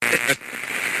Ladies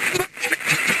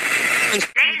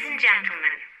and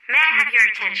gentlemen, may I have your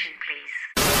attention, please?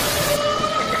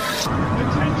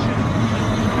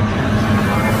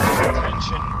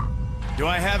 Attention. Do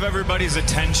I have everybody's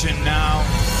attention now?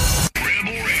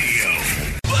 Rebel Radio.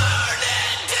 Burn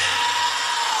it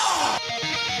down!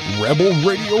 Rebel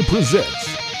Radio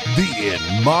presents the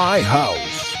In My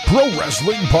House Pro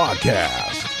Wrestling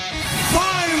Podcast.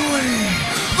 Finally,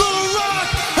 The Rock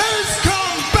has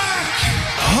come back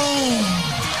home.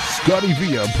 Scotty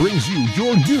Villa brings you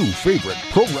your new favorite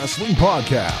pro wrestling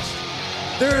podcast.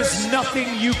 There is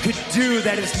nothing you could do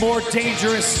that is more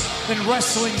dangerous than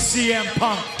wrestling CM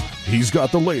Punk. He's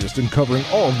got the latest in covering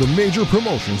all of the major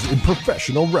promotions in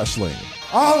professional wrestling.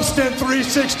 Austin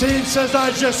 316 says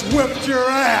I just whipped your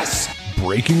ass.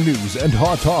 Breaking news and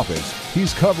hot topics.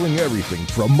 He's covering everything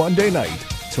from Monday night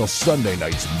till Sunday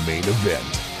night's main event.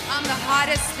 I'm the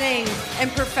hottest thing in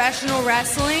professional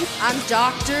wrestling. I'm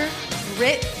Dr.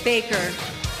 Britt Baker.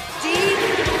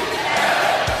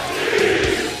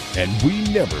 And we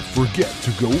never forget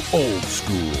to go old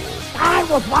school. I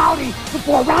was rowdy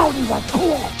before rowdy was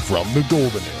cool. From the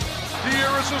golden era. The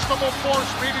irresistible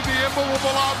force meeting the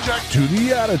immovable object. To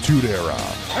the attitude era.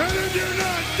 And if you're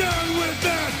not done with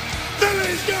that, then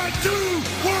he's got 2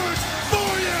 words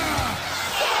for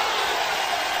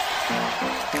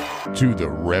you. To the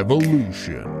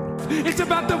revolution. It's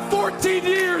about the 14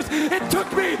 years it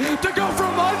took me to go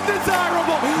from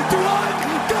undesirable to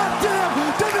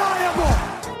un-goddamn deniable.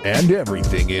 And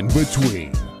everything in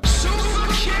between.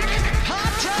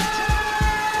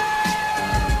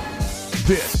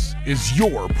 This is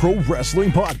your pro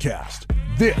wrestling podcast.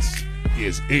 This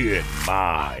is In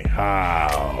My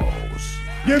House.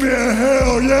 Give me a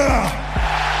hell yeah.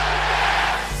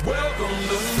 Welcome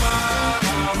to my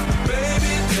house,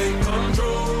 baby, take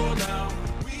control now.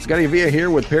 Scotty Villa here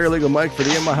with Paralegal Mike for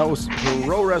the In My House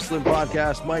Pro Wrestling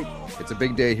Podcast. Mike, it's a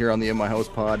big day here on the In My House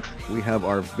pod. We have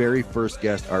our very first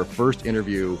guest, our first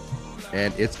interview,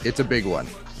 and it's a big one.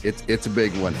 It's a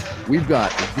big one. We've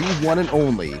got the one and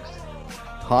only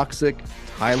Toxic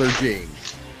Tyler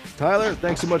James. Tyler,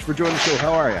 thanks so much for joining the show.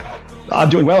 How are you? I'm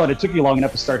doing well, and it took you long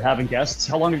enough to start having guests.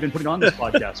 How long have you been putting on this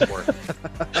podcast for?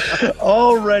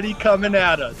 Already coming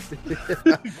at us.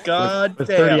 God damn.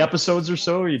 30 episodes or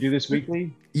so? You do this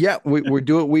weekly? Yeah, we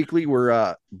do it weekly. We're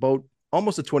about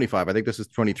almost at 25. I think this is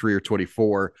 23 or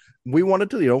 24. We wanted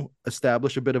to,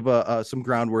 establish a bit of some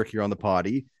groundwork here on the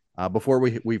potty. Before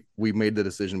we made the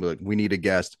decision, we need a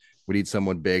guest. We need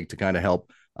someone big to kind of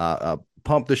help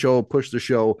pump the show, push the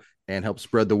show, and help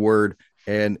spread the word.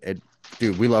 And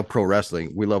dude, we love pro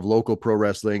wrestling. We love local pro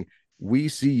wrestling. We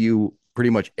see you pretty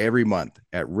much every month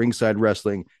at Ringside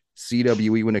Wrestling,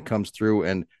 CWE when it comes through,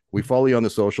 and we follow you on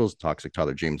the socials. Toxic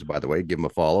Tyler James, by the way, give him a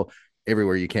follow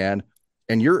everywhere you can.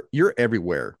 And you're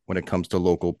everywhere when it comes to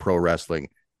local pro wrestling.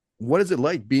 What is it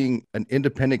like being an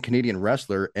independent Canadian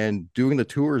wrestler and doing the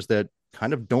tours that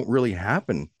kind of don't really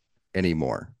happen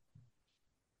anymore?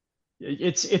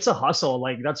 It's a hustle,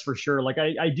 like that's for sure. Like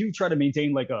I do try to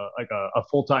maintain like a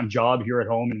full-time job here at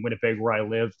home in Winnipeg where I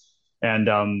live, and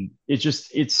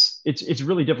it's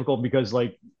really difficult because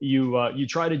like you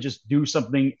try to just do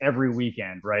something every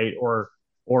weekend, right? Or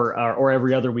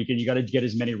every other weekend. You got to get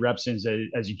as many reps in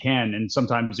as you can, and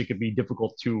sometimes it could be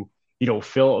difficult to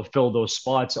fill those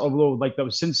spots. Although like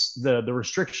since the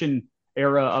restriction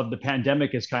era of the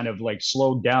pandemic has kind of like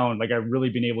slowed down, like I've really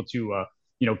been able to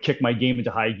kick my game into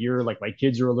high gear. Like my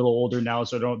kids are a little older now,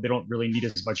 so they don't really need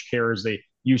as much care as they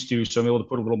used to. So I'm able to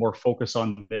put a little more focus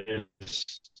on this.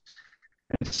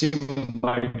 And see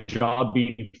my job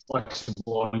being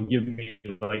flexible and give me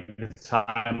like the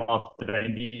time off that I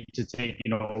need to take,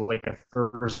 like a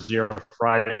Thursday or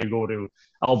Friday to go to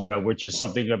Alberta, which is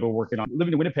something I've been working on.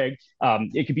 Living in Winnipeg,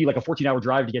 it could be like a 14-hour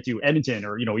drive to get to Edmonton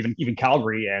or even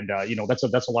Calgary, and that's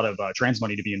a lot of trans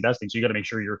money to be investing. So you got to make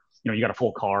sure you got a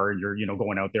full car and you're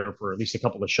going out there for at least a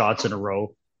couple of shots in a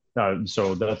row.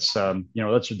 So that's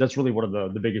really one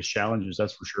of the biggest challenges,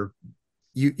 that's for sure.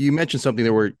 You mentioned something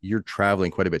there where you're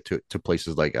traveling quite a bit to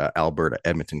places like Alberta,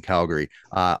 Edmonton, Calgary.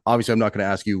 Obviously, I'm not going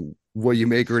to ask you what you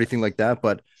make or anything like that,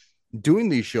 but doing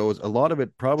these shows, a lot of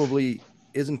it probably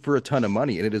isn't for a ton of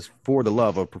money, and it is for the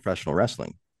love of professional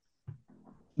wrestling.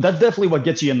 That's definitely what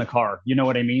gets you in the car. You know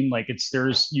what I mean? Like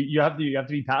you have to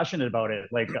be passionate about it.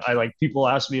 Like people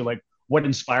ask me like, what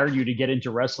inspired you to get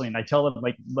into wrestling? I tell them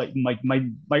like my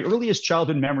earliest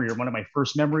childhood memory, or one of my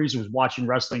first memories, was watching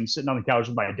wrestling, sitting on the couch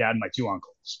with my dad and my 2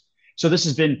 uncles. So this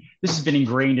has been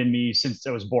ingrained in me since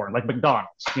I was born, like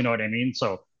McDonald's. You know what I mean?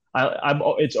 So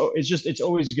it's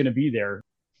always going to be there.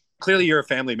 Clearly, you're a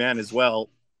family man as well.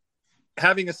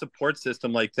 having a support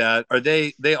system like that, are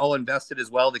they all invested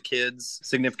as well? The kids,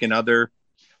 significant other?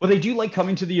 Well, they do like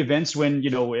coming to the events when,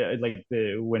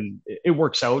 when it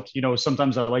works out.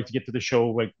 Sometimes I like to get to the show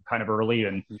like kind of early,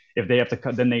 and if they have to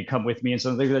come, then they come with me. And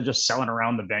so they're just selling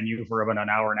around the venue for about an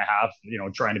hour and a half,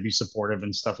 trying to be supportive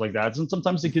and stuff like that. And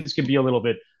sometimes the kids can be a little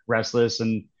bit restless,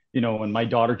 and and my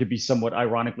daughter could be somewhat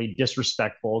ironically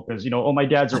disrespectful because, oh, my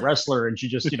dad's a wrestler, and she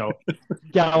just,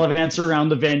 gallivants around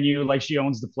the venue like she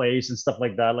owns the place and stuff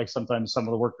like that. Like sometimes some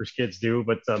of the workers' kids do,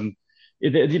 but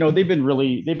they've been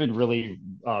really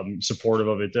supportive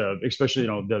of it, especially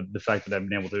the fact that I've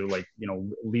been able to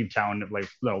leave town like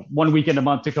 1 weekend a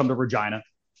month to come to Regina.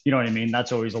 You know what I mean?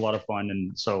 That's always a lot of fun,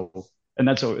 and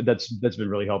that's been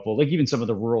really helpful. Like even some of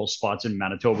the rural spots in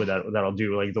Manitoba that I'll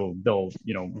do, like they'll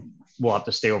we'll have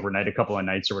to stay overnight a couple of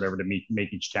nights or whatever to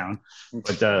make each town.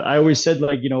 But I always said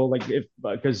if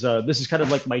because this is kind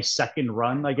of like my second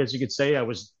run, I guess you could say.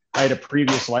 I had a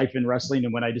previous life in wrestling,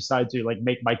 and when I decided to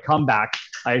make my comeback,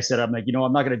 I said, I'm like,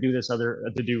 I'm not going to do this other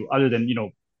than,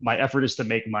 my effort is to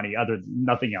make money,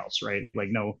 nothing else. Right. Like,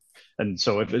 no. And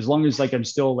so as long as I'm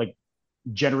still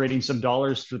generating some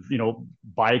dollars to,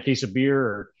 buy a case of beer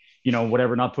or,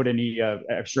 whatever, not put any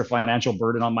extra financial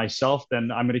burden on myself,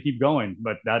 then I'm going to keep going.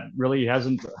 But that really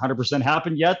hasn't 100%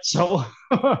 happened yet. So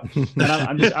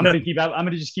I'm going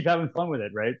to just keep having fun with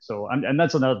it. Right. So, and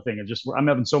that's another thing. I'm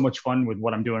having so much fun with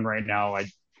what I'm doing right now.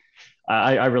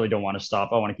 I really don't want to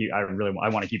stop. I want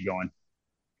to keep going.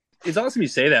 It's awesome you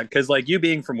say that, because you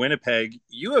being from Winnipeg,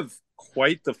 you have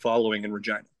quite the following in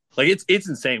Regina. It's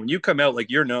insane when you come out,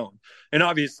 you're known. And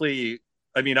obviously,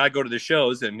 I mean, I go to the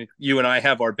shows and you and I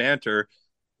have our banter.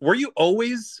 Were you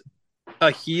always a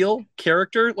heel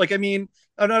character? I mean,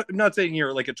 I'm not saying you're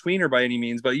a tweener by any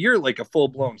means, but you're a full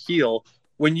blown heel.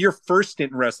 When your first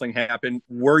stint in wrestling happened,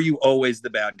 were you always the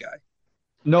bad guy?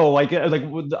 No, when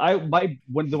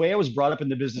the way I was brought up in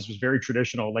the business was very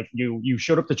traditional. You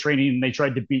showed up to training and they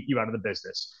tried to beat you out of the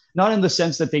business. Not in the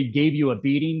sense that they gave you a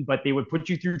beating, but they would put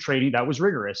you through training that was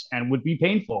rigorous and would be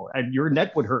painful, and your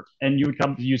neck would hurt, and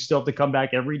you still have to come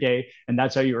back every day, and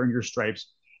that's how you earn your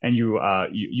stripes, and you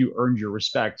earned your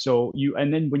respect. So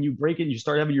and then when you break in, you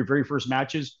start having your very first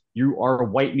matches, you are a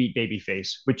white meat baby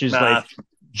face, which is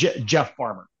Jeff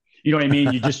Farmer. You know what I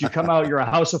mean? You come out, you're a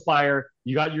house of fire.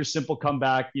 You got your simple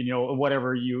comeback,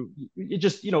 whatever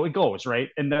it goes, right.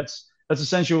 And that's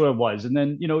essentially what it was. And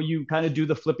then, you kind of do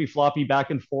the flippy floppy back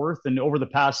and forth. And over the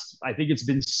past, I think it's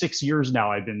been 6 years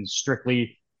now, I've been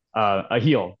strictly a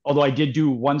heel. Although I did do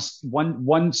one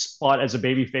spot as a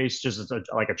baby face, just as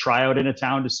a tryout in a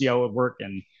town to see how it worked.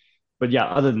 But yeah,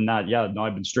 other than that,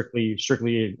 I've been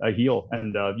strictly a heel.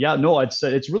 And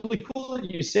it's really cool that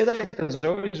you say that, because I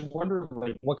always wonder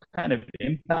what kind of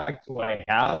impact do I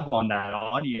have on that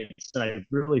audience. And I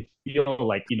really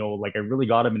feel I really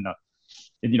got them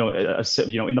in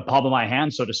the palm of my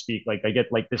hand, so to speak. I get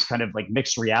this kind of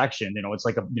mixed reaction.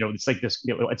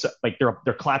 It's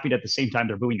they're clapping at the same time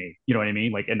they're booing me. You know what I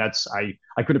mean? And that's I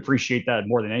could appreciate that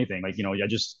more than anything.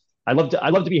 I love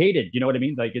to be hated. You know what I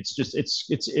mean? It's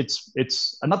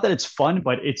not that it's fun,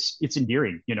 but it's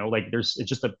endearing. It's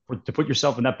just to put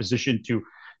yourself in that position to,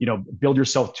 build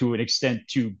yourself to an extent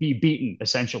to be beaten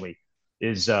essentially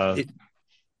is, I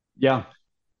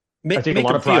take a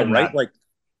lot of pride in that. Right?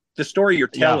 The story you're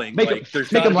telling, there's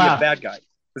got to be a bad guy.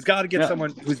 There's got to get someone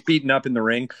who's beaten up in the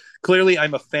ring. Clearly,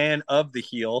 I'm a fan of the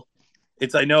heel.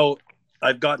 I know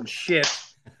I've gotten shit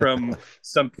from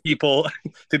some people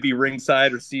to be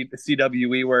ringside or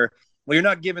CWE where, you're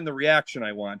not giving the reaction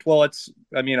I want. Well,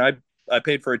 I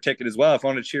paid for a ticket as well. If I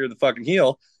want to cheer the fucking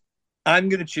heel, I'm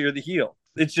going to cheer the heel.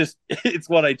 It's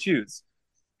what I choose.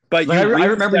 But I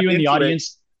remember you in the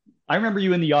audience. I remember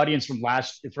you in the audience from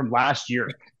last year,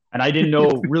 and I didn't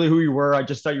know really who you were. I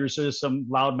just thought you were sort of some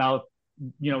loudmouth,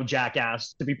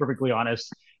 jackass, to be perfectly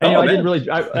honest. And I didn't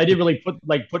really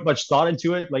put much thought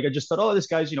into it. I just thought, oh, this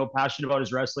guy's passionate about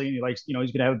his wrestling. He likes,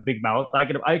 he's gonna have a big mouth. I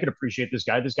could appreciate this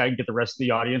guy. This guy can get the rest of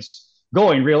the audience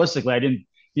going. Realistically, I didn't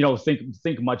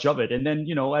think much of it. And then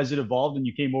as it evolved and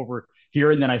you came over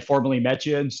here, and then I formally met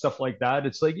you and stuff like that.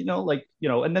 It's and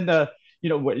then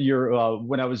what you're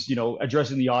when I was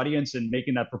addressing the audience and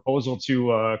making that proposal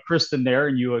to Kristen there,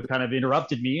 and you kind of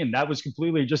interrupted me, and that was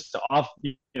completely just off.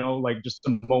 Just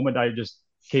a moment I just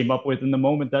came up with in the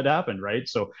moment that happened, right?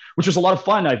 So, which was a lot of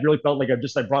fun. I really felt like I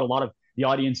brought a lot of the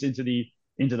audience into the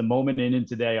moment and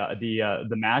into the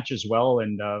match as well.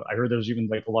 And I heard there was even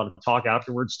a lot of talk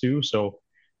afterwards too. So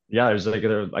yeah, it was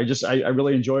I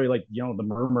really enjoy the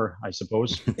murmur, I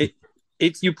suppose.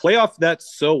 It's you play off that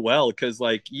so well, because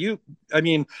we're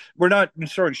not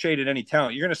throwing shade at any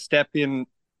talent. You're going to step in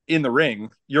in the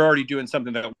ring, you're already doing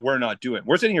something that we're not doing.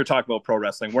 We're sitting here talking about pro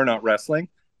wrestling. We're not wrestling.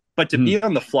 But to be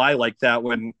on the fly like that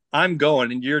when I'm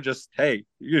going and you're just, hey,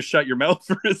 you just shut your mouth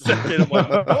for a second. I'm like,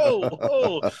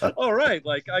 oh, all right.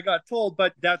 Like I got told,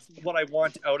 but that's what I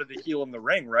want out of the heel in the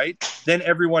ring, right? Then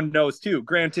everyone knows too.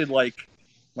 Granted, like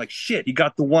shit, he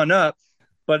got the one up,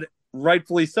 but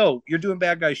rightfully so. You're doing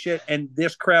bad guy shit, and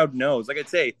this crowd knows. Like I'd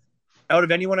say, out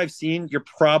of anyone I've seen, you're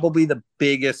probably the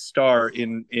biggest star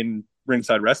in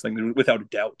ringside wrestling, without a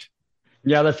doubt.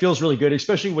 Yeah, that feels really good,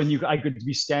 especially when I could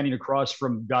be standing across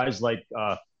from guys like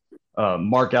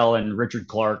Mark Allen, Richard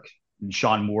Clark, and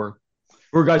Sean Moore,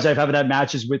 who are guys I haven't had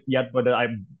matches with yet, but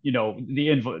I'm,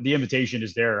 the invitation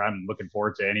is there. I'm looking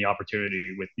forward to any opportunity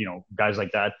with, guys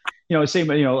like that. Same,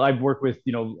 I've worked with,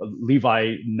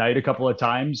 Levi Knight a couple of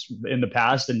times in the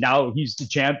past, and now he's the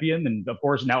champion. And of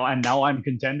course, now I'm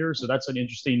contender. So that's an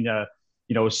interesting,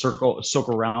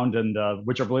 circle around, and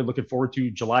which I'm really looking forward to.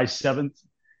 July 7th.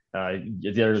 I'm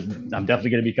definitely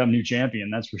going to become new champion.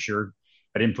 That's for sure.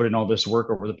 I didn't put in all this work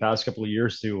over the past couple of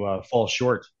years to fall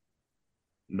short.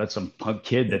 That's some punk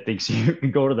kid that thinks you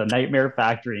can go to the Nightmare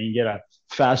Factory and get a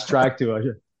fast track to a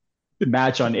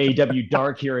match on AW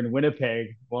Dark here in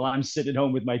Winnipeg while I'm sitting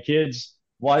home with my kids,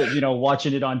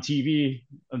 watching it on TV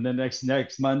and the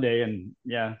next Monday. And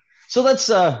yeah, so that's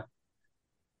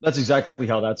exactly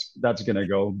how that's going to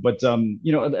go. But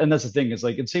and that's the thing is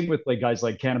like, and same with like guys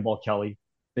like Cannonball Kelly.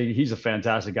 He's a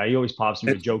fantastic guy. He always pops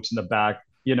me with jokes in the back,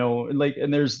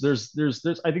 and there's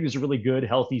I think there's a really good,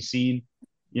 healthy scene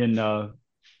in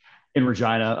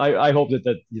Regina. I hope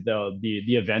that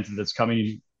the event that's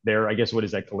coming there, I guess, what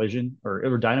is that, Collision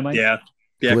or Dynamite? Yeah.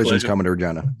 Collision's coming to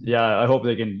Regina. Yeah. I hope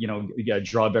they can,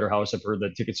 draw a better house. I've heard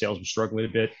that ticket sales were struggling a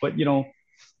bit, but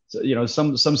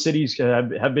some cities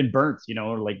have been burnt,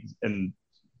 and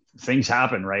things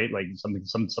happen, right? Like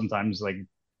sometimes like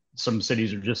some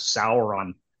cities are just sour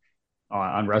on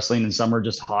wrestling, and some are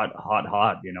just hot.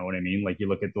 You know what I mean? Like you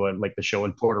look at the show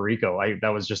in Puerto Rico. That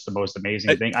was just the most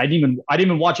amazing thing. I didn't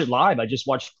even watch it live. I just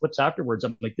watched clips afterwards.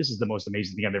 I'm like, this is the most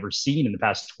amazing thing I've ever seen in the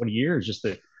past 20 years. Just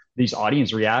these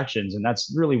audience reactions, and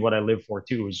that's really what I live for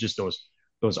too. Is just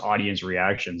those audience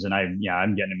reactions, and I'm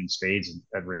getting them in spades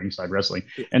at Ringside Wrestling.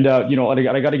 And I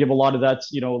got to give a lot of that,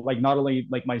 like not only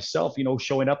like myself,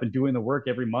 showing up and doing the work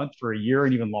every month for a year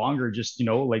and even longer, just the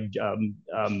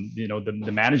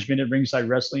management at Ringside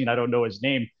Wrestling. I don't know his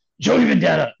name, Joey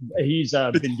Vendetta. He's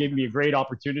been giving me a great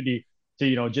opportunity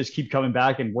to just keep coming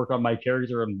back and work on my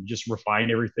character and just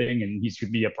refine everything. And he's going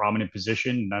to be a prominent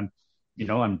position, and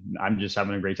I'm just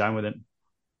having a great time with it.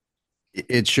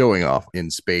 It's showing off in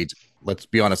spades. Let's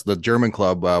be honest, the German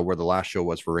club where the last show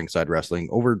was for Ringside Wrestling,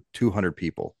 over 200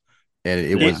 people, and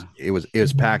it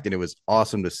was packed, and it was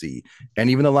awesome to see. And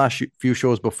even the last few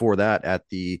shows before that at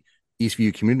the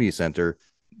Eastview Community Center,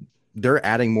 they're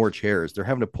adding more chairs. They're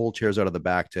having to pull chairs out of the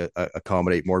back to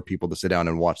accommodate more people to sit down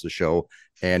and watch the show.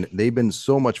 And they've been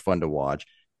so much fun to watch,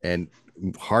 and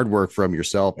hard work from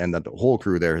yourself and the whole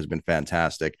crew there has been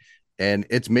fantastic. And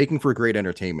it's making for great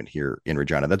entertainment here in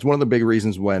Regina. That's one of the big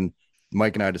reasons when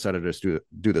Mike and I decided to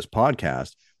do this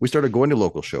podcast, we started going to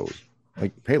local shows.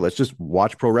 Like, hey, let's just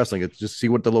watch pro wrestling. Let's just see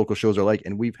what the local shows are like.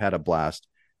 And we've had a blast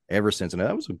ever since. And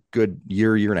that was a good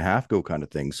year and a half ago kind of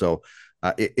thing. So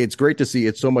it's great to see.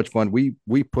 It's so much fun.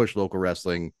 We push local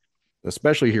wrestling,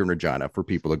 especially here in Regina, for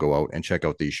people to go out and check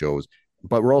out these shows.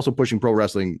 But we're also pushing pro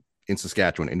wrestling in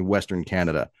Saskatchewan, in Western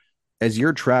Canada. As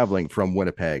you're traveling from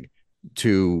Winnipeg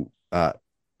to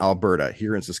Alberta,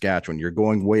 here in Saskatchewan, you're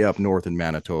going way up north in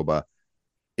Manitoba.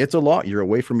 It's a lot. You're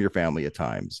away from your family at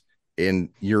times, and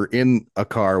you're in a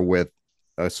car with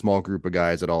a small group of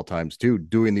guys at all times too,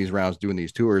 doing these rounds, doing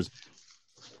these tours.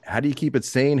 How do you keep it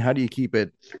sane? How do you keep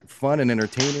it fun and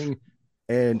entertaining?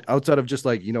 And outside of just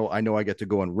like, I know I get to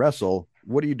go and wrestle,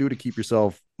 what do you do to keep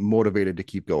yourself motivated to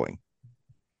keep going?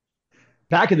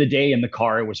 Back in the day in the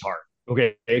car, it was hard.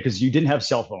 Okay, because you didn't have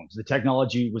cell phones. The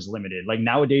technology was limited. Like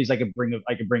nowadays, I could bring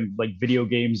like video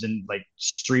games and like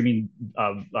streaming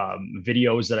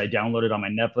videos that I downloaded on my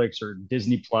Netflix or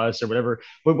Disney Plus or whatever.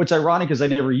 But what's ironic is I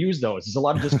never use those. There's a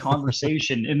lot of just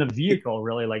conversation in the vehicle,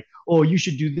 really. Like, oh, you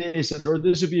should do this, or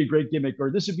this would be a great gimmick,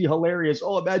 or this would be hilarious.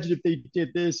 Oh, imagine if they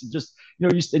did this, and just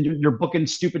you're booking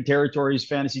stupid territories,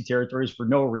 fantasy territories for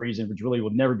no reason, which really will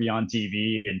never be on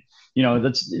TV. And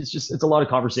it's a lot of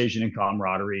conversation and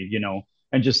camaraderie,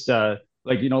 and just the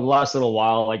last little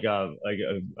while, like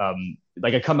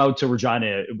I come out to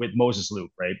Regina with Moses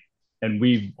Luke, right? And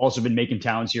we've also been making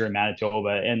towns here in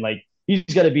Manitoba, and like he's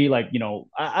got to be like,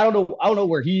 I don't know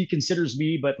where he considers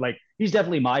me, but like he's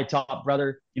definitely my top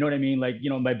brother. You know what I mean? Like,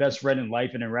 my best friend in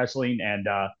life and in wrestling, and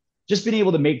just being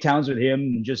able to make towns with him,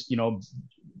 and just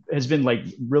has been like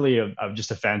really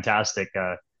just a fantastic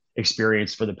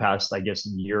experience for the past, I guess,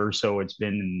 year or so. It's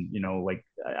been, like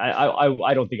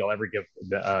I don't think I'll ever give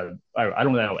I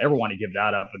don't know I'll ever want to give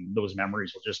that up, and those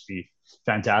memories will just be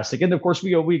fantastic. And of course,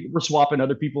 we're swapping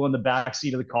other people in the back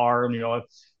seat of the car, and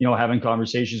having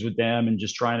conversations with them, and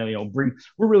just trying to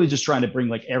we're really just trying to bring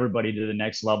like everybody to the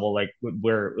next level, like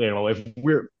where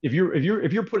if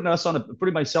you're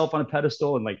putting myself on a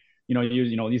pedestal, and like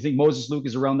you think Moses Luke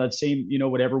is around that same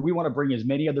whatever, we want to bring as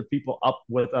many other people up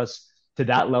with us to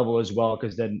that level as well,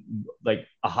 because then like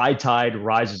a high tide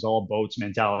rises all boats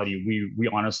mentality. We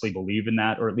honestly believe in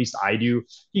that, or at least I do.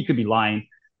 He could be lying,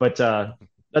 but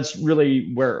that's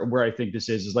really where I think this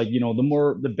is like,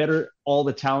 the better all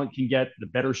the talent can get, the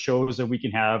better shows that we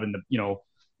can have, and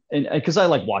and because I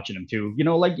like watching them too.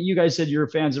 Like you guys said, you're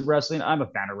fans of wrestling. I'm a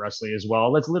fan of wrestling as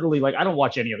well. That's literally like, I don't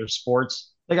watch any other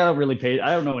sports. Like I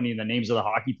don't know any of the names of the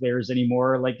hockey players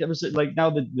anymore. Like there was like, now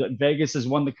that Vegas has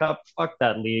won the cup, fuck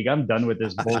that league. I'm done with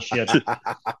this bullshit.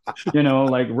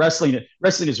 Like wrestling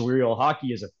is real. Hockey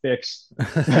is a fix.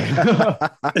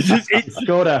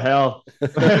 Go to hell.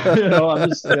 I'm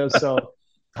just so.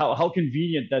 How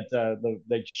convenient that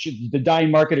the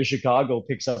dying market of Chicago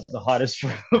picks up the hottest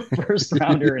first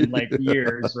rounder in like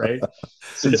years, right?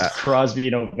 Since Crosby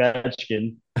and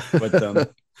Ovechkin,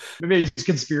 but maybe it's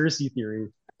conspiracy theory.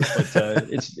 But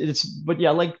but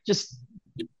yeah, like just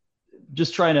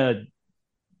trying to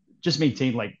just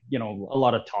maintain like a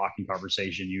lot of talk and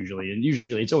conversation usually, and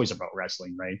usually it's always about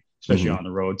wrestling, right? Especially on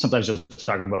the road. Sometimes just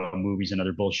talk about movies and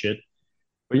other bullshit.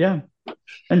 But yeah,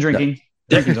 and drinking.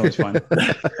 Drinking's always fun.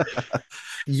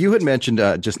 You had mentioned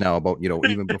just now about,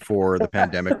 even before the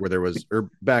pandemic, where there was, or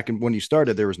back when you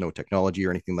started, there was no technology or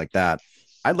anything like that.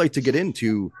 I'd like to get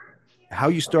into how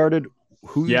you started,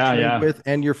 who you trained with,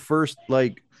 and your first,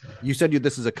 like you said,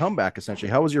 this is a comeback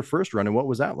essentially. How was your first run, and what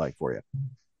was that like for you?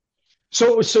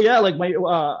 So yeah, like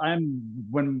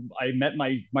when I met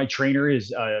my trainer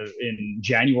is in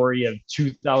January of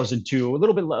 2002,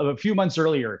 a few months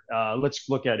earlier. Let's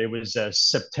look at it. It was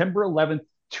September 11th,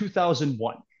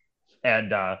 2001,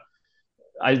 and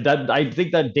I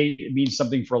think that date means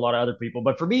something for a lot of other people,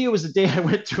 but for me, it was the day I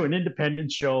went to an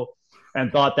independent show and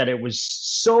thought that it was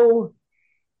so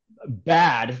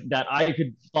bad that I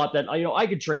could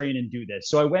train and do this.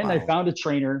 So I went and I found a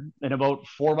trainer, and about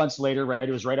 4 months later, right, it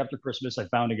was right after Christmas, I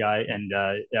found a guy, and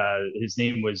his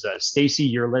name was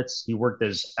Stacy Yerlitz. He worked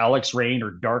as Alex Rain or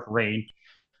Dark Rain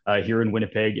here in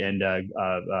Winnipeg, and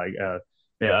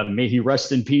may he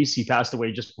rest in peace. He passed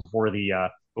away just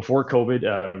before COVID.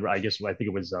 I think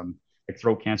it was like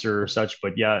throat cancer or such,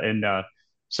 but yeah. And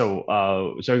so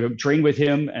I trained with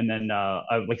him, and then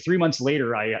like 3 months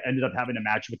later, I ended up having a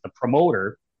match with the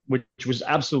promoter, which was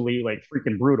absolutely like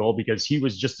freaking brutal, because he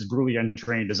was just as brutally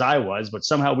untrained as I was. But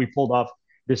somehow we pulled off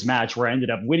this match where I ended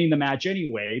up winning the match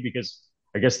anyway, because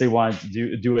I guess they wanted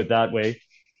to do it that way.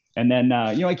 And then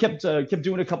I kept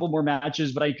doing a couple more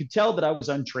matches, but I could tell that I was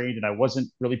untrained and I wasn't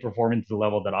really performing to the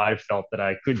level that I felt that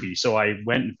I could be. So I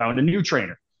went and found a new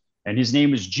trainer, and his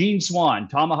name was Gene Swan,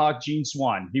 Tomahawk Gene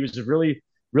Swan. He was a really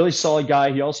solid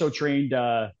guy. He also trained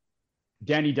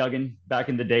Danny Duggan back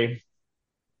in the day,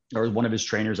 or one of his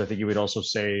trainers. I think he would also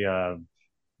say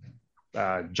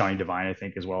Johnny Devine, I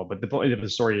think, as well. But the point of the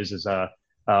story is it was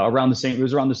around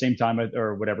the same time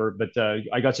or whatever. But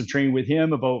I got some training with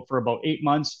him for about 8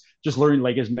 months, just learning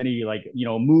like as many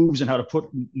moves and how to put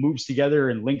moves together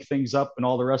and link things up and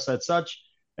all the rest of that such.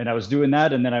 And I was doing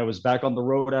that, and then I was back on the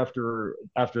road after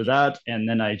that, and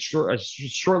then I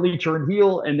shortly turned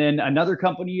heel, and then another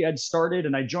company had started,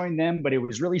 and I joined them, but it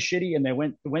was really shitty, and they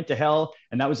went to hell,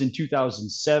 and that was in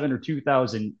 2007 or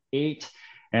 2008,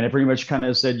 and I pretty much kind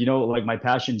of said, like my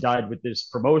passion died with this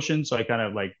promotion, so I kind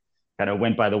of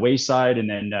went by the wayside, and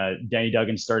then Danny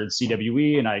Duggan started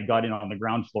CWE, and I got in on the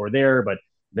ground floor there, but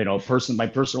my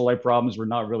personal life problems were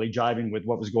not really jiving with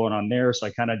what was going on there, so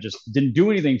I kind of just didn't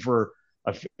do anything for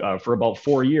about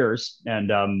 4 years, and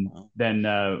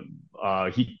then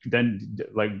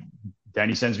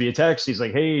Danny sends me a text. He's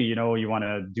like, "Hey, you want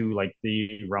to do like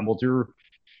the Rumble to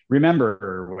Remember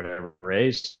or whatever,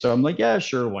 right?" So I'm like, "Yeah,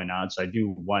 sure, why not?" So I do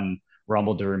one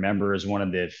Rumble to Remember as one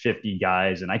of the 50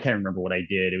 guys, and I can't remember what I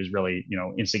did. It was really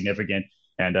insignificant,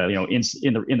 and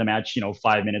in the match,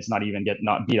 5 minutes, not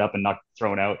beat up and not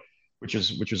thrown out, which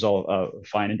was all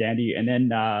fine and dandy, and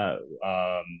then.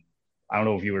 I don't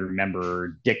know if you would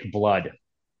remember Dick Blood.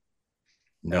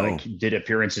 No. Did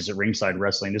appearances at Ringside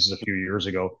Wrestling. This is a few years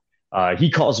ago.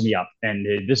 He calls me up, and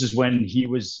this is when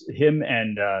him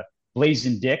and Blaze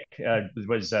and Dick him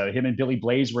and Billy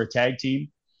Blaze were a tag team,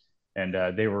 and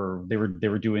they were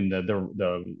doing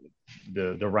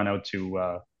the run out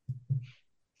to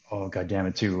oh god damn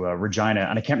it, to Regina,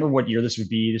 and I can't remember what year this would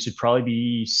be. This would probably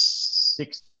be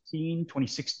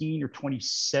 2016 or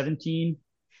 2017.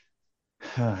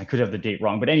 I could have the date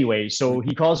wrong, but anyway, so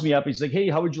he calls me up. He's like, "Hey,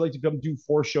 how would you like to come do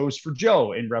 4 shows for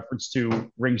Joe?" In reference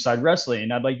to Ringside Wrestling,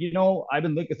 and I'm like, I've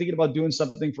been thinking about doing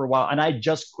something for a while, and I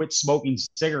just quit smoking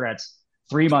cigarettes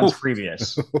 3 months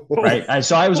previous, right?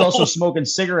 So I was also smoking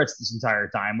cigarettes this entire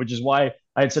time, which is why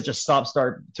I had such a stop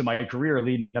start to my career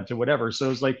leading up to whatever. So it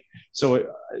was like, so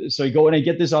I go and I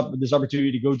get this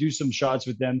opportunity to go do some shots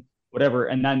with them, whatever.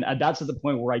 And then that's at the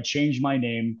point where I changed my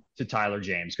name to Tyler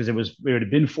James, because it would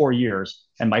have been 4 years.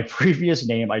 And my previous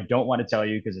name, I don't want to tell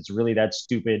you because it's really that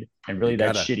stupid and really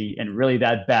that shitty and really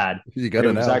that bad. You got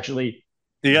it. Was actually,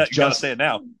 you gotta say it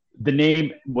now. The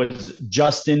name was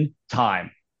Justin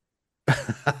Time.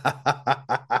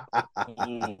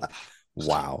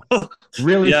 Wow.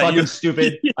 Really fucking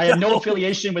stupid. I had no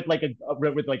affiliation with like a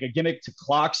gimmick to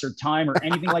clocks or time or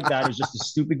anything like that. It was just a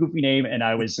stupid, goofy name. And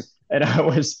I was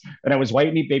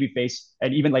white meat baby face.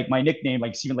 And even like my nickname,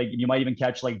 like even like you might even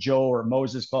catch like Joe or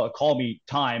Moses call me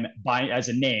Time as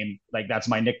a name. Like that's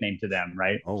my nickname to them,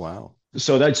 right? Oh wow.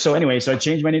 So anyway, so I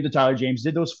changed my name to Tyler James,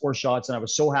 did those 4 shots, and I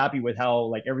was so happy with how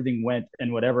like everything went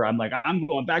and whatever. I'm like, I'm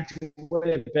going back to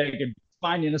Winnipeg and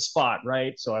finding a spot,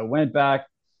 right? So I went back.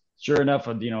 Sure enough,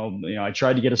 I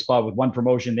tried to get a spot with one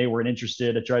promotion. They weren't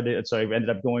interested. So I ended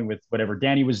up going with whatever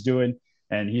Danny was doing.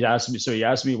 And he asked me,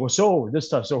 well, so this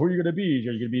stuff. So who are you going to be?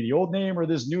 Are you going to be the old name or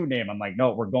this new name? I'm like,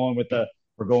 no, we're going with the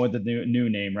new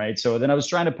name, right? So then I was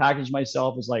trying to package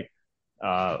myself as like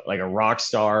a rock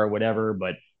star or whatever,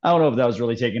 but I don't know if that was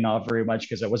really taking off very much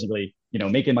because I wasn't really,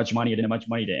 making much money. I didn't have much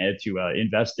money to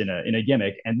invest in a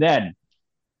gimmick. And then,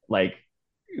 like,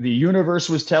 the universe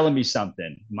was telling me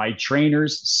something. My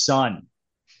trainer's son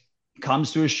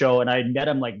comes to a show, and I met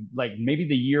him like maybe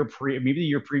the year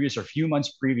previous or a few months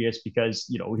previous because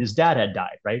his dad had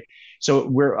died, right? So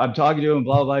I'm talking to him,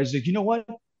 blah blah blah. He's like, you know what?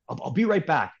 I'll be right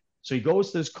back. So he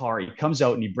goes to his car. He comes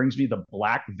out and he brings me the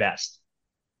black vest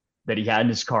that he had in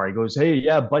his car. He goes, "Hey,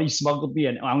 yeah, buddy smuggled me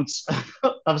an ounce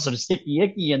of some sticky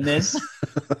icky in this."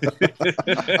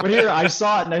 But here, I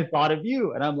saw it and I thought of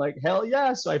you. And I'm like, hell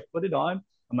yeah. So I put it on.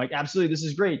 I'm like, absolutely, this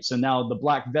is great. So now the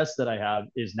black vest that I have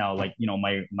is now like,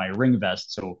 my ring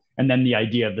vest. So, and then the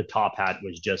idea of the top hat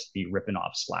was just the ripping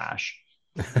off Slash.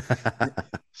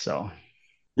 So,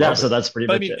 yeah, so that's pretty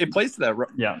much it plays to that.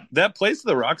 Yeah. That plays to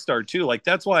the rock star too. Like,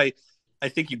 that's why I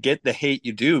think you get the hate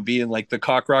you do, being like the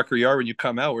cock rocker you are when you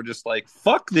come out. We're just like,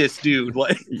 fuck this dude.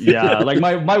 Like, yeah, like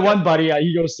my one buddy,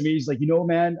 he goes to me, he's like,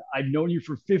 man, I've known you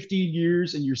for 15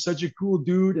 years and you're such a cool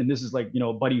dude. And this is like,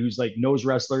 buddy who's like knows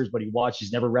wrestlers, but he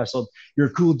watches, never wrestled. You're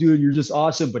a cool dude. You're just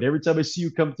awesome. But every time I see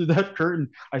you come through that curtain,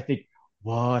 I think,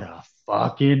 what a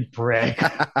fucking prick.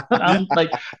 I'm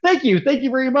like, thank you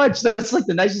very much. That's like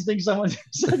the nicest thing someone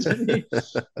said to me.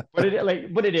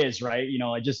 But it is, right?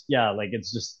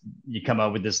 It's just you come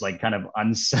out with this like kind of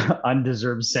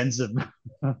undeserved sense of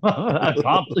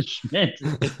accomplishment.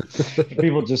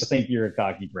 People just think you're a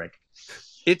cocky prick.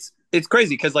 It's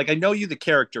crazy because like I know you the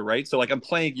character, right? So like I'm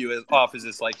playing you off as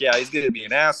this like, yeah, he's gonna be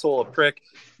an asshole, a prick.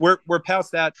 We're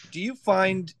past that. Do you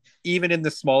find even in the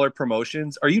smaller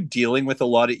promotions, are you dealing with a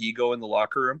lot of ego in the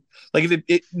locker room? Like if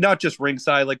it not just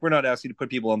ringside, like we're not asking you to put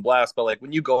people on blast, but like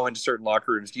when you go into certain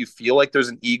locker rooms, do you feel like there's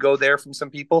an ego there from some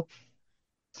people?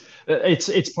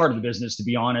 It's part of the business, to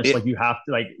be honest. Like you have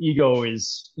to, like, ego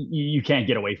is, you can't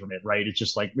get away from it, right? It's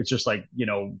just like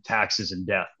taxes and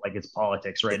death. Like it's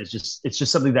politics, right? It's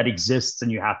just something that exists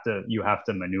and you have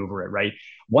to maneuver it, right?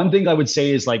 One thing I would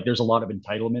say is like there's a lot of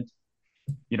entitlement.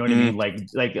 You know what I mean? Like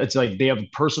it's like they have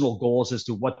personal goals as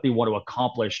to what they want to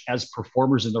accomplish as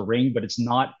performers in the ring, but it's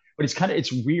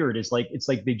weird. It's like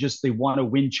they want to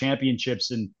win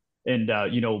championships and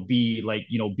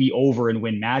be over and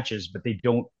win matches, but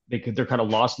they're kind of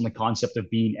lost in the concept of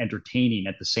being entertaining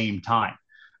at the same time.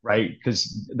 Right.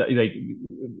 Because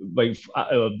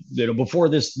before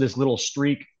this little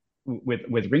streak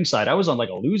with Ringside, I was on like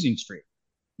a losing streak.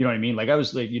 You know what I mean? Like I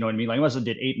was like, you know what I mean? Like I must have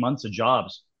did 8 months of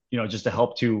jobs, just to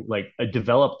help to like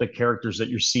develop the characters that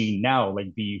you're seeing now,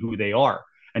 like be who they are.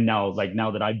 And now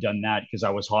that I've done that, because I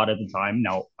was hot at the time,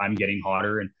 now I'm getting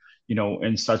hotter and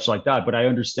such like that. But I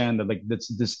understand that like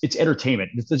it's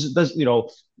entertainment.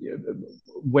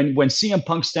 When CM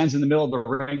Punk stands in the middle of the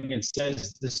ring and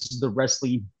says this is the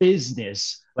wrestling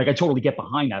business, like I totally get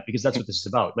behind that, because that's what this is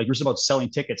about. Like, it's about selling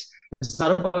tickets. It's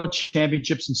not about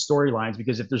championships and storylines,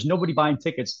 because if there's nobody buying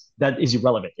tickets, that is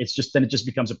irrelevant. It just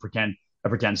becomes a pretend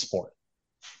sport.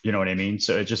 You know what I mean?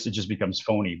 So it just becomes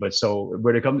phony. But so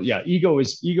when it comes, ego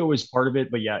is part of it.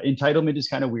 But yeah, entitlement is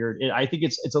kind of weird. I think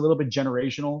it's a little bit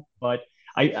generational, but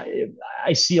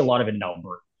I see a lot of it in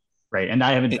Alberta, right? And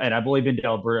I've only been to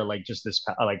Alberta like just this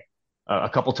like a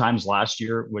couple times last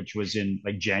year, which was in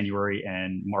like January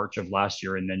and March of last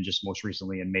year, and then just most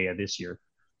recently in May of this year.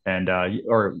 And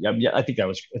or yeah, I think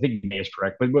May is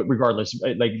correct, but regardless,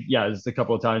 like yeah, it's a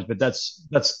couple of times, but that's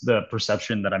the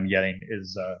perception that I'm getting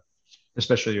is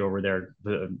especially over there.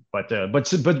 But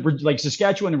like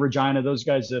Saskatchewan and Regina, those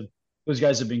guys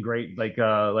have been great. Like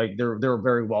they're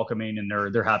very welcoming,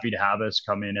 and they're happy to have us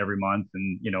come in every month,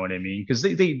 and you know what I mean, because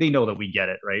they know that we get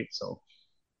it, right? So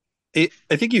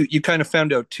I think you kind of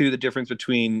found out too the difference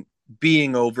between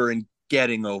being over and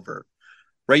getting over,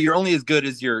 right? You're only as good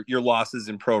as your losses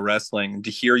in pro wrestling. And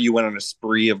to hear you went on a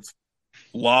spree of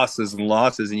losses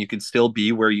and you can still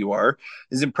be where you are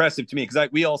is impressive to me, because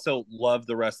we also love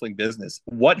the wrestling business.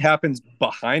 What happens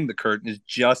behind the curtain is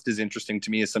just as interesting to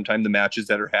me as sometimes the matches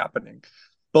that are happening.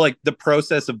 But like the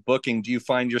process of booking, do you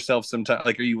find yourself sometimes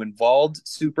like, are you involved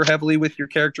super heavily with your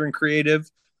character and creative,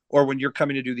 or when you're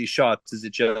coming to do these shots, is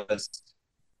it just,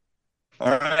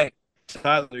 all right,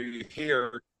 Tyler, you're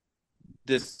here,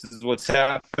 this is what's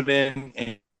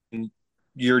happening, and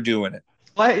you're doing it?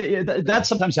 That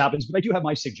sometimes happens, but I do have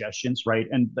my suggestions, right?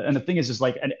 And the thing is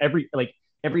like, and every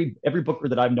booker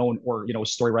that I've known, or you know,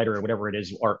 story writer or whatever it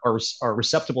is, are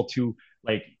receptible to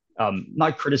like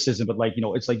not criticism, but like, you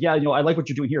know, it's like, yeah, you know, I like what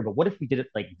you're doing here, but what if we did it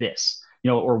like this, you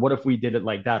know, or what if we did it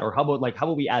like that, or how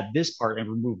about we add this part and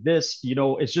remove this, you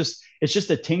know? It's just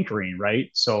a tinkering, right?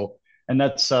 So, and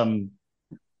that's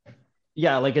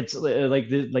yeah, like it's like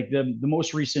the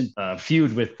most recent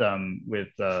feud with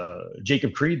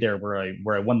Jacob Creed there, where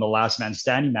I won the last man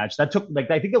standing match. That took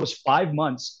like, I think that was 5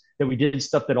 months that we did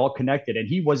stuff that all connected, and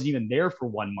he wasn't even there for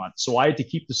 1 month, so I had to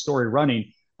keep the story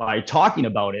running by talking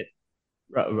about it,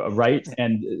 right?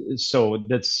 And so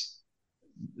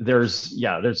there's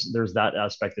that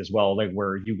aspect as well, like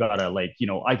where you gotta, like, you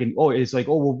know, I can, oh, it's like,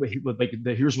 oh well, like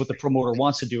here's what the promoter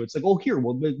wants to do. It's like, oh, here,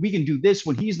 well, we can do this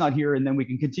when he's not here, and then we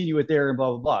can continue it there, and blah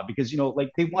blah blah, because you know,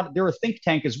 like they're a think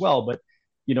tank as well, but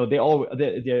you know,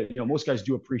 you know, most guys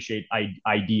do appreciate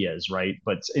ideas, right?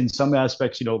 But in some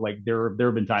aspects, you know, like there have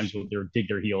been times where they're dig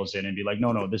their heels in and be like,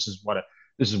 no, this is what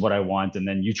I want, and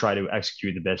then you try to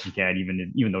execute the best you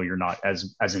can, even though you're not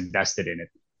as invested in it,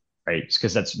 right?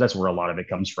 Because that's where a lot of it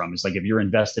comes from. It's like, if you're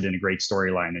invested in a great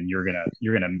storyline, and you're gonna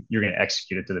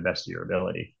execute it to the best of your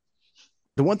ability.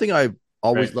 The one thing I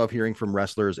always love hearing from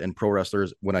wrestlers and pro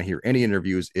wrestlers when I hear any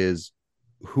interviews is,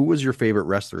 who was your favorite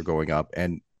wrestler growing up,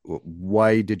 and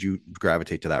why did you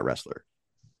gravitate to that wrestler?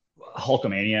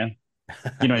 Hulkamania.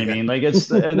 You know what I mean? Like, and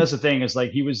that's the thing, is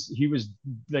like he was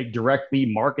like directly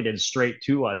marketed straight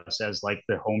to us as like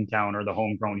the hometown or the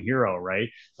homegrown hero, right?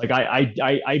 Like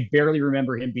I barely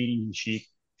remember him beating Sheik.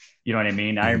 You know what I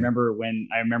mean? I do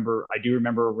remember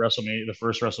WrestleMania, the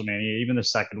first WrestleMania, even the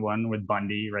second one with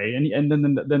Bundy, right? And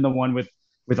then the one with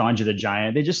Andre the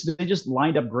Giant. They just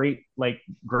lined up great like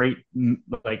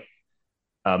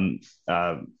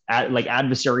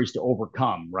adversaries to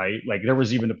overcome, right? Like there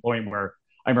was even the point where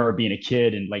I remember being a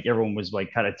kid and like everyone was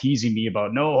like kind of teasing me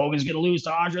about, no, Hogan's gonna lose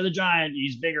to Andre the Giant.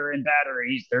 He's bigger and badder.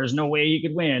 There's no way he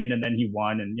could win. And then he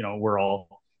won, and you know, we're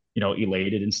all, you know,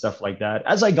 elated and stuff like that.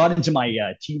 As I got into my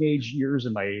teenage years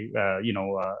and my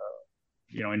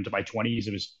into my 20s,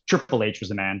 it was Triple H was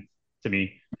the man to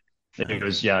me. It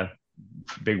was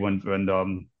big one,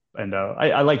 and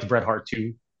I liked Bret Hart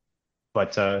too,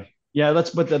 but that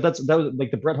was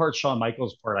like the Bret Hart Shawn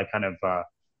Michaels part. I kind of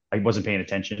I wasn't paying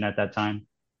attention at that time.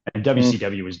 And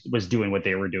WCW was doing what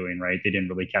they were doing, right? They didn't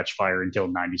really catch fire until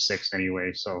 '96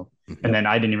 anyway. So, and then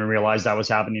I didn't even realize that was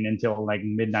happening until like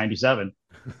mid '97.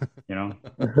 You know,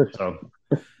 so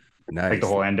nice. Like the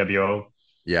whole NWO.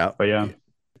 Yeah, but yeah,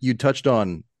 you touched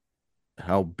on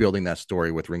how building that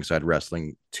story with Ringside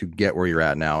Wrestling to get where you're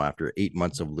at now after 8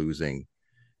 months of losing,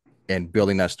 and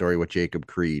building that story with Jacob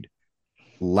Creed.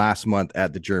 Last month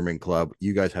at the German Club,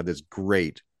 you guys had this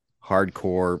great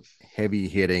hardcore, heavy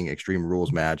hitting Extreme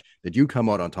Rules match that you come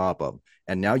out on top of.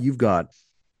 And now you've got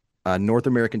a North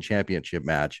American Championship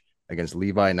match against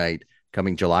Levi Knight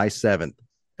coming July 7th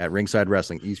at Ringside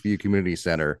Wrestling, Eastview Community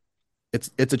Center.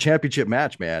 It's a championship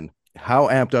match, man. How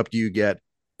amped up do you get?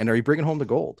 And are you bringing home the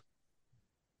gold?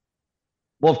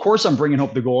 Well, of course I'm bringing home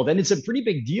the gold, and it's a pretty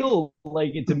big deal.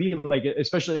 Like, to me, like,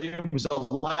 especially it was a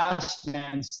last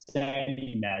man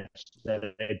standing match that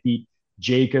I beat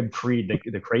Jacob Creed,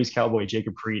 the crazed cowboy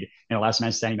Jacob Creed, in a last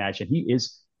man standing match, and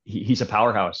he's a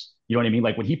powerhouse. You know what I mean?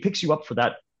 Like, when he picks you up for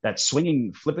that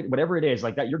swinging, flipping, whatever it is,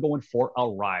 like that, you're going for a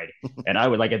ride. And I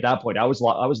would, like, at that point, I was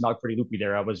knocked pretty loopy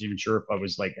there. I wasn't even sure if I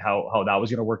was like how that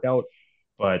was going to work out,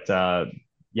 but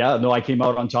yeah, no, I came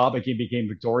out on top. I became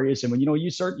victorious. And when you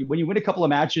win a couple of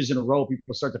matches in a row,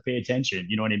 people start to pay attention.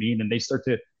 You know what I mean? And they start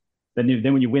to then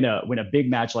when you win a big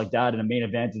match like that in a main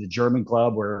event at the German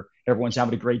club where everyone's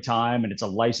having a great time and it's a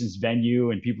licensed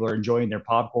venue and people are enjoying their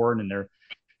popcorn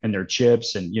and their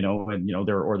chips and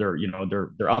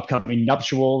their upcoming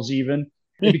nuptials even,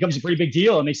 it becomes a pretty big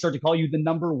deal and they start to call you the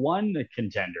number one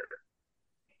contender.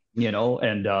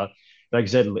 And like I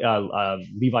said,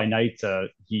 Levi Knight,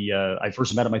 I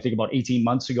first met him, I think about 18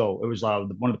 months ago. It was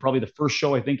probably the first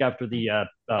show, I think, after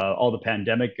all the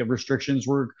pandemic restrictions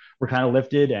were kind of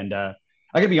lifted. And I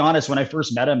gotta be honest, when I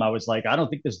first met him, I was like, I don't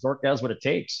think this dork has what it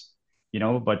takes,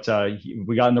 but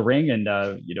we got in the ring and,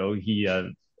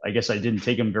 I guess I didn't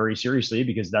take him very seriously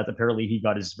because apparently he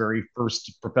got his very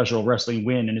first professional wrestling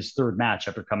win in his third match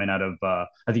after coming out of, I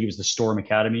think it was the Storm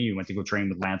Academy. He went to go train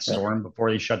with Lance Storm before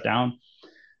they shut down.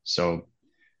 So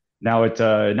now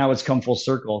it's come full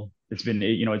circle. It's been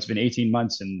 18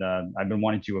 months and I've been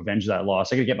wanting to avenge that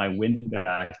loss. I got to get my win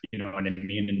back, you know what I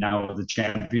mean? And now with the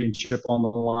championship on the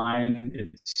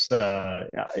line,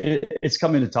 it's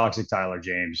coming to Toxic Tyler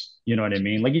James. You know what I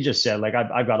mean? Like you just said, like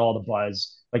I've got all the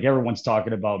buzz. Like everyone's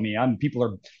talking about me. People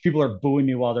are booing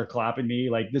me while they're clapping me.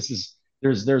 Like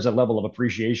there's a level of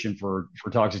appreciation for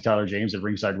Toxic Tyler James at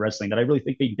Ringside Wrestling that I really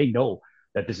think they know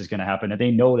that this is going to happen, and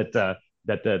they know that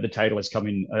the title is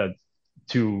coming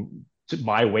to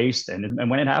my waist, and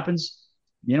when it happens,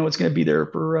 it's going to be there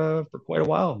for quite a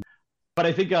while. But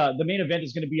I think the main event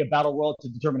is going to be a battle royal to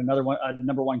determine another one,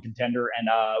 number one contender, and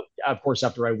of course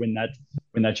after I win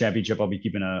that championship, I'll be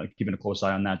keeping a close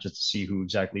eye on that just to see who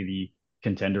exactly the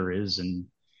contender is, and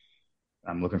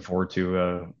I'm looking forward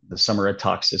to the summer of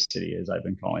toxicity, as I've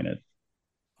been calling it.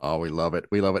 Oh, we love it.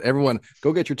 We love it. Everyone,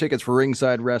 go get your tickets for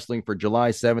Ringside Wrestling for July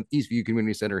 7th, Eastview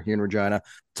Community Center here in Regina.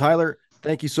 Tyler,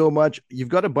 thank you so much. You've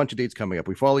got a bunch of dates coming up.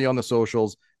 We follow you on the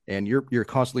socials, and you're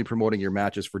constantly promoting your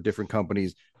matches for different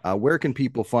companies. Where can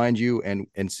people find you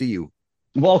and see you?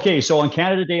 Well, okay, so on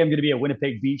Canada Day, I'm going to be at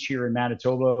Winnipeg Beach here in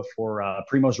Manitoba for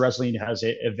Primo's Wrestling has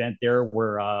an event there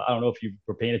where I don't know if you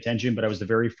were paying attention, but I was the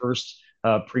very first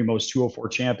Primo's 204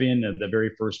 champion, the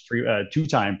very first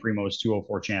two-time Primo's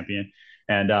 204 champion.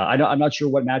 And I'm not sure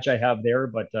what match I have there,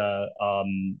 but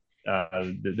then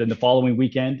the following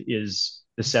weekend is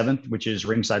the 7th, which is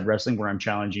Ringside Wrestling, where I'm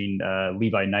challenging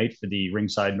Levi Knight for the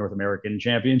Ringside North American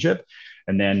Championship.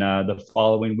 And then the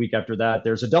following week after that,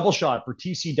 there's a double shot for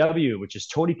TCW, which is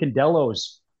Tony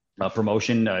Condello's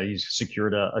promotion. He's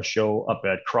secured a show up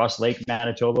at Cross Lake,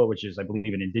 Manitoba, which is, I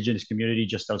believe, an Indigenous community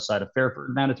just outside of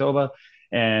Fairford, Manitoba.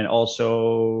 And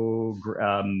also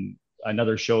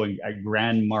another show at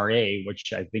Grand Marais,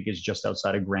 which I think is just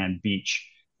outside of Grand Beach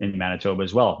in Manitoba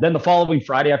as well. Then the following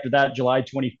Friday after that, July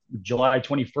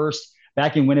 21st,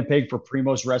 back in Winnipeg for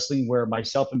Primo's Wrestling, where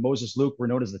myself and Moses Luke were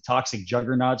known as the Toxic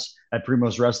Juggernauts at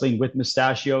Primo's Wrestling with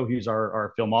Mustachio, who's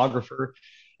our filmographer.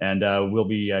 And we'll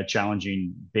be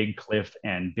challenging Big Cliff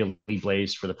and Billy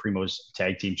Blaze for the Primo's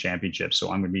Tag Team Championship.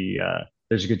 So I'm going to be,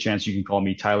 there's a good chance you can call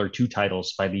me Tyler 2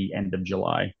 Titles by the end of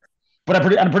July. But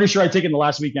I'm pretty sure I've taken the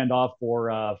last weekend off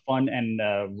for fun and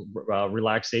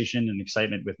relaxation and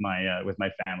excitement with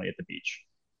my family at the beach.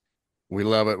 We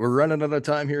love it. We're running out of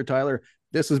time here, Tyler.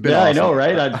 This has been awesome. I know,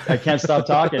 right? I can't stop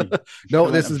talking.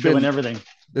 This has been everything.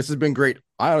 This has been great.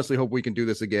 I honestly hope we can do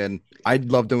this again.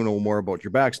 I'd love to know more about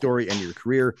your backstory and your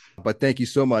career. But thank you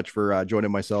so much for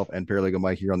joining myself and Paralegal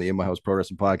Mike here on the In My House Pro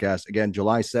Wrestling Podcast. Again,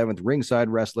 July 7th, Ringside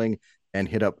Wrestling, and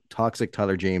hit up Toxic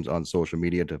Tyler James on social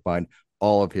media to find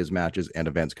all of his matches and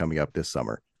events coming up this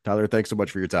summer. Tyler, thanks so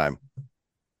much for your time.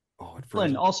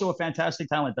 And also a fantastic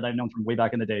talent that I've known from way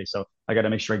back in the day. So I got to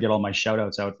make sure I get all my shout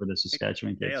outs out for the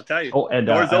Saskatchewan kids. Yeah, I'll tell you. Oh, and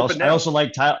I also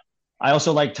like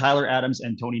Tyler Adams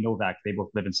and Tony Novak. They both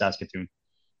live in Saskatoon.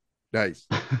 Nice.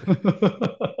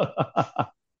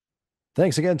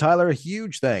 Thanks again, Tyler. A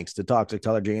huge thanks to Toxic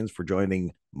Tyler James for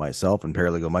joining myself and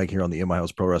Paralegal Mike here on the In My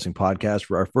House Pro Wrestling Podcast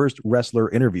for our first wrestler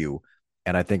interview.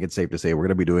 And I think it's safe to say we're going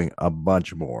to be doing a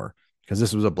bunch more because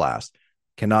this was a blast.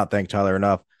 Cannot thank Tyler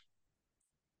enough.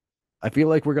 I feel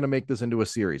like we're going to make this into a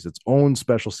series, its own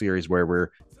special series where we're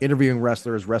interviewing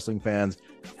wrestlers, wrestling fans,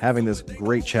 having this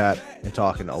great chat and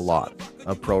talking a lot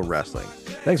of pro wrestling.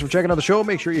 Thanks for checking out the show.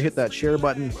 Make sure you hit that share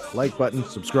button, like button,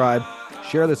 subscribe,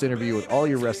 share this interview with all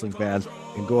your wrestling fans,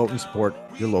 and go out and support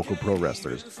your local pro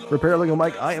wrestlers. For Paralegal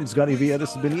Mike, I am Scotty Villa.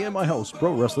 This has been the In My House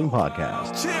Pro Wrestling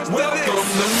Podcast. Welcome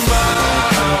to my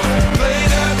house. Play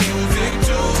that music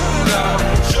too loud.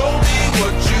 Show me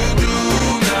what you